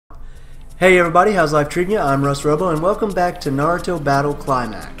Hey everybody, how's life treating you? I'm RUSS ROBO and welcome back to Naruto Battle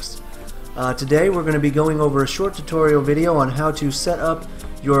Climax. Today we're going to be going over a short tutorial video on how to set up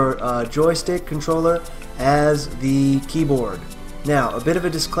your joystick controller as the keyboard. Now, a bit of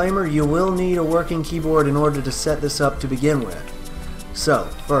a disclaimer, you will need a working keyboard in order to set this up to begin with. So,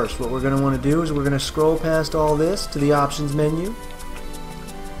 first what we're going to want to do is we're going to scroll past all this to the options menu.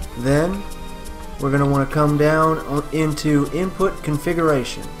 Then we're going to want to come down into input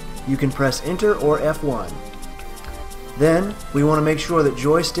configuration. You can press enter or F1. Then we want to make sure that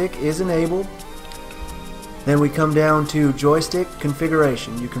joystick is enabled. Then we come down to joystick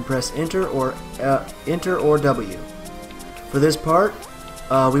configuration. You can press enter or W. For this part,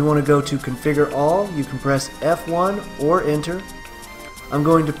 we want to go to configure all. You can press F1 or enter. I'm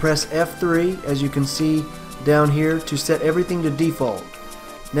going to press F3, as you can see down here, to set everything to default.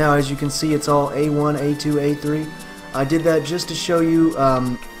 Now, as you can see, it's all A1, A2, A3. I did that just to show you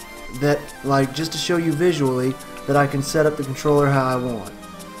just to show you visually that I can set up the controller how I want.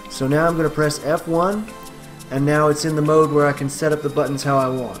 So now I'm going to press F1, and now it's in the mode where I can set up the buttons how I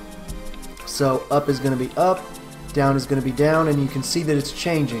want. So up is going to be up, down is going to be down, and you can see that it's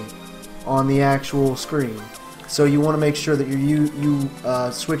changing on the actual screen. So you want to make sure that you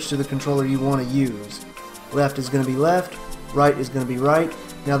switch to the controller you want to use. Left is going to be left, right is going to be right.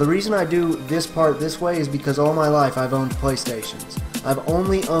 Now the reason I do this part this way is because all my life I've owned PlayStations. I've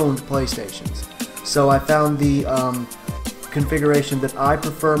only owned PlayStations. So I found the configuration that I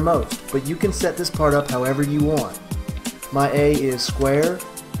prefer most. But you can set this part up however you want. My A is square,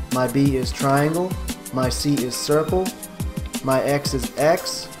 my B is triangle, my C is circle, my X is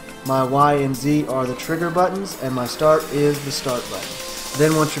X, my Y and Z are the trigger buttons, and my start is the start button.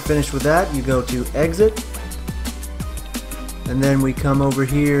 Then once you're finished with that, you go to exit. And then we come over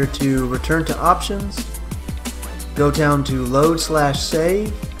here to return to options, go down to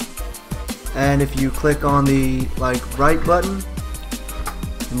load/save, and if you click on the right button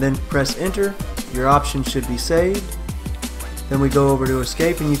and then press enter, your option should be saved. Then we go over to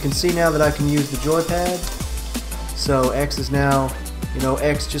escape, and you can see now that I can use the joypad. So X is now,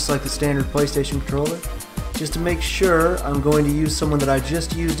 X just like the standard PlayStation controller. Just to make sure, I'm going to use someone that I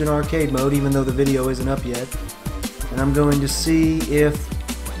just used in arcade mode, even though the video isn't up yet. And I'm going to see if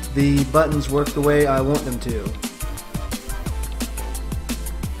the buttons work the way I want them to.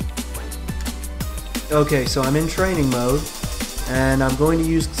 Okay, so I'm in training mode, and I'm going to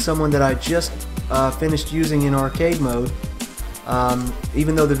use someone that I just finished using in arcade mode.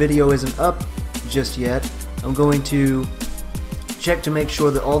 Even though the video isn't up just yet, I'm going to check to make sure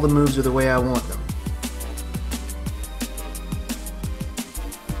that all the moves are the way I want them.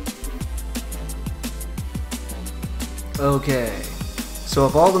 Okay, so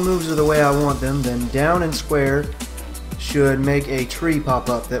if all the moves are the way I want them, then down and square should make a tree pop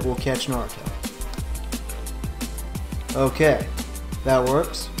up that will catch Naruto. Okay, that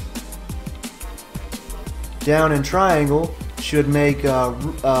works. Down and triangle should make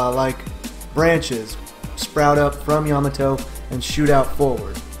branches sprout up from Yamato and shoot out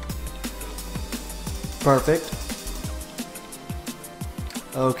forward. Perfect.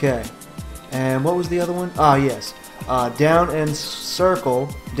 Okay, and what was the other one? Ah, yes. Down and circle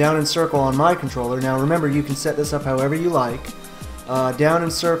on my controller. Now remember, you can set this up however you like. Down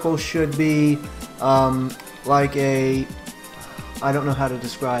and circle should be like a, I don't know how to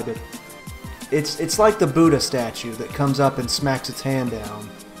describe it. It's like the Buddha statue that comes up and smacks its hand down.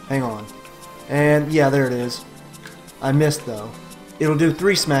 Hang on. And yeah, there it is. I missed though. It'll do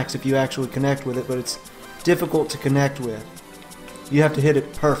 3 smacks if you actually connect with it, but it's difficult to connect with. You have to hit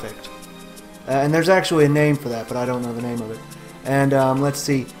it perfect. And there's actually a name for that, but I don't know the name of it. And let's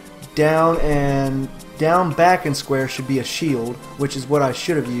see. Down back and square should be a shield, which is what I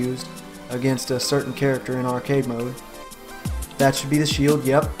should have used against a certain character in arcade mode. That should be the shield,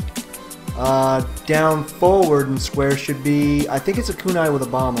 yep. Down forward and square should be, I think it's a kunai with a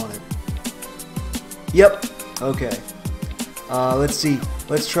bomb on it. Yep, okay. Let's see,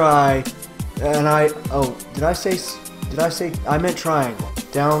 let's try, and did I say, I meant triangle.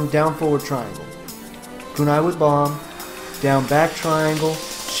 Down forward triangle. Kunai with bomb, down back triangle,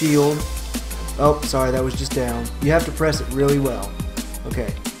 shield. Oh, sorry, that was just down. You have to press it really well.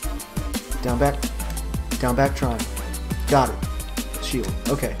 Okay. Down back triangle. Got it. Shield.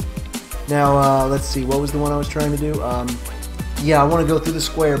 Okay. Now, let's see, what was the one I was trying to do? Yeah, I want to go through the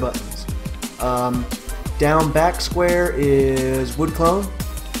square buttons. Down back square is wood clone.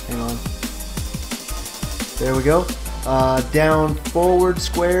 Hang on. There we go. Down forward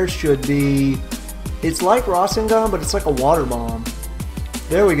square should be, it's like Rasengan, but it's like a water bomb.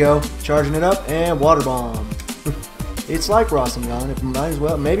 There we go. Charging it up and water bomb. It's like Rasengan. It might as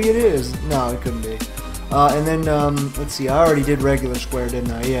well. Maybe it is. No, it couldn't be. And then, let's see, I already did regular square,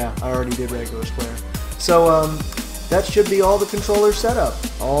 didn't I? Yeah, I already did regular square. So, that should be all the controller setup.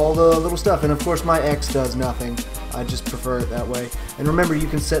 All the little stuff. And of course, my X does nothing. I just prefer it that way. And remember, you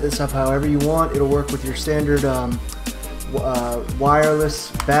can set this up however you want. It'll work with your standard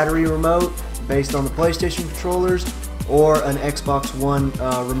wireless battery remote based on the PlayStation controllers, or an Xbox One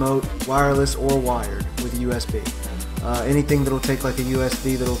remote, wireless or wired with USB. Anything that'll take like a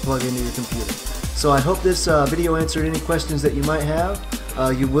USB that'll plug into your computer. So I hope this video answered any questions that you might have.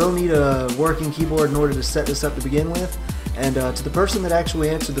 You will need a working keyboard in order to set this up to begin with. And to the person that actually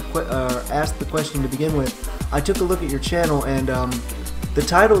answered asked the question to begin with, I took a look at your channel, and the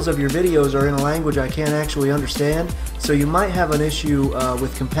titles of your videos are in a language I can't actually understand, so you might have an issue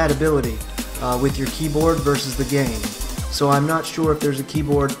with compatibility with your keyboard versus the game. So I'm not sure if there's a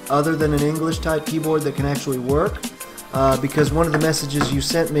keyboard other than an English type keyboard that can actually work, because one of the messages you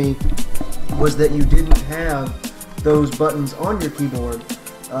sent me was that you didn't have those buttons on your keyboard,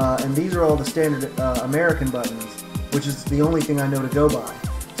 and these are all the standard American buttons, which is the only thing I know to go by.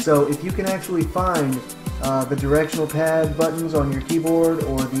 So if you can actually find the directional pad buttons on your keyboard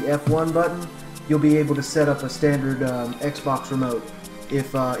or the F1 button, you'll be able to set up a standard Xbox remote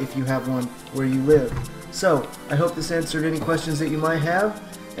if you have one where you live. So I hope this answered any questions that you might have,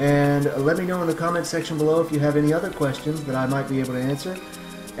 and let me know in the comment section below if you have any other questions that I might be able to answer.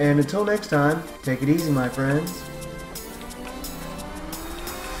 And until next time, take it easy, my friends.